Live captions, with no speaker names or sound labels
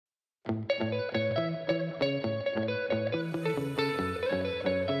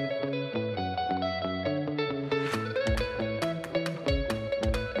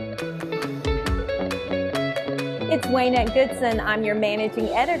It's Waynette Goodson. I'm your managing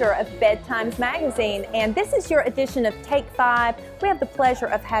editor of BedTimes magazine, and this is your edition of Take 5. We have the pleasure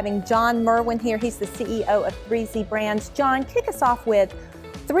of having John Merwin here. He's the CEO of 3Z Brands. John, kick us off with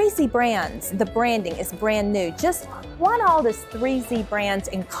 3Z Brands. The branding is brand new. Just what all does 3Z Brands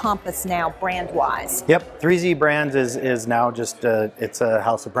encompass now brand-wise? Yep, 3Z Brands is now just it's a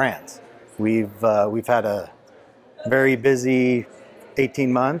house of brands. We've had a very busy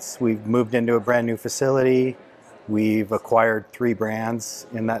 18 months. We've moved into a brand new facility. We've acquired 3 brands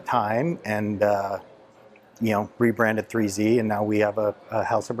in that time, and rebranded 3Z, and now we have a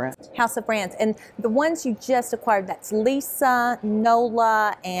house of brands. House of Brands, and the ones you just acquired, that's Leesa,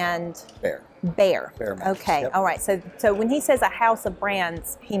 Nolah, and Bear. Okay, yep. All right. So when he says a house of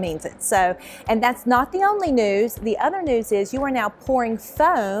brands, he means it. So, and that's not the only news. The other news is you are now pouring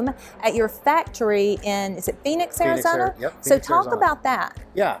foam at your factory in, is it Phoenix, Arizona? Yep. So talk about that.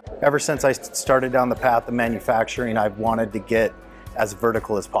 Yeah. Ever since I started down the path of manufacturing, I've wanted to get as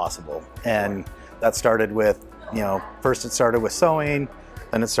vertical as possible, and that started with, first it started with sewing,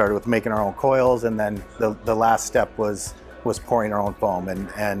 then it started with making our own coils, and then the last step was pouring our own foam.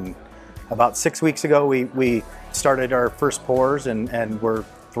 And about 6 weeks ago, we started our first pours, and we're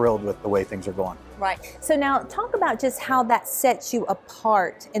thrilled with the way things are going. Right. So now talk about just how that sets you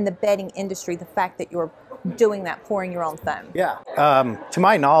apart in the bedding industry, the fact that you're doing that, pouring your own foam. Yeah. To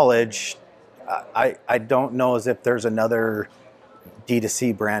my knowledge, I don't know as if there's another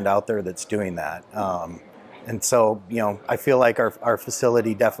D2C brand out there that's doing that. And so, I feel like our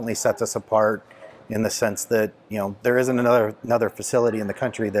facility definitely sets us apart in the sense that, there isn't another facility in the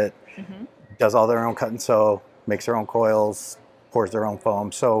country that does all their own cut and sew, makes their own coils, pours their own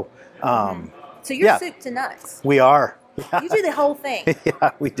foam. So, so you're soup to nuts. We are. You do the whole thing.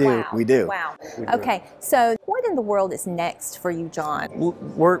 Yeah, we do. Wow. We do. Wow. Okay, so what in the world is next for you, John?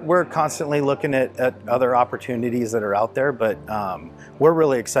 We're constantly looking at other opportunities that are out there, but we're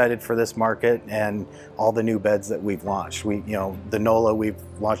really excited for this market and all the new beds that we've launched. The Nolah, we've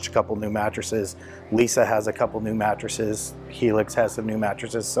launched a couple new mattresses. Leesa has a couple new mattresses. Helix has some new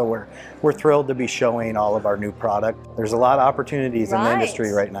mattresses. So we're thrilled to be showing all of our new product. There's a lot of opportunities in the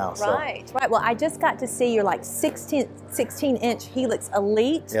industry right now. Right. Well, I just got to see your 16-inch Helix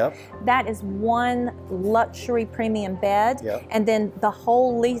Elite. Yep. That is one luxury premium bed. Yep. And then the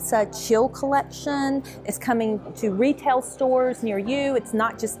whole Leesa Chill collection is coming to retail stores near you. It's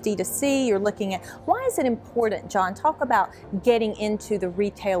not just D2C. You're looking at, why is it important, John? Talk about getting into the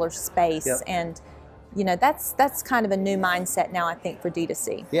retailer space. Yep. And that's kind of a new mindset now, I think, for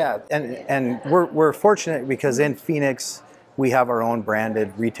D2C. Yeah, and we're fortunate because in Phoenix we have our own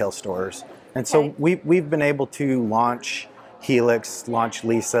branded retail stores, and so we've been able to launch Helix, launch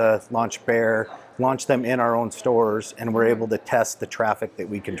Leesa, launch Bear, launch them in our own stores, and we're able to test the traffic that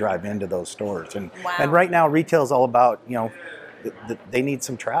we can drive into those stores. And right now retail is all about, they need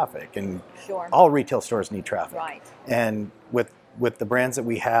some traffic, and all retail stores need traffic. Right. And with the brands that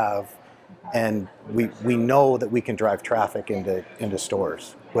we have, and we know that we can drive traffic into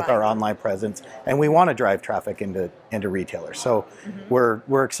stores with our online presence, and we want to drive traffic into retailers. So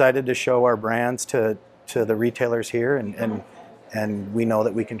we're excited to show our brands to the retailers here, and we know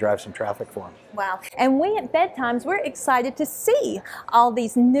that we can drive some traffic for them. Wow. And we at BedTimes, we're excited to see all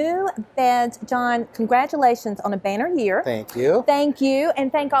these new beds. John, congratulations on a banner year. Thank you. Thank you.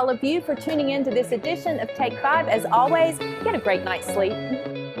 And thank all of you for tuning in to this edition of Take 5. As always, get a great night's sleep.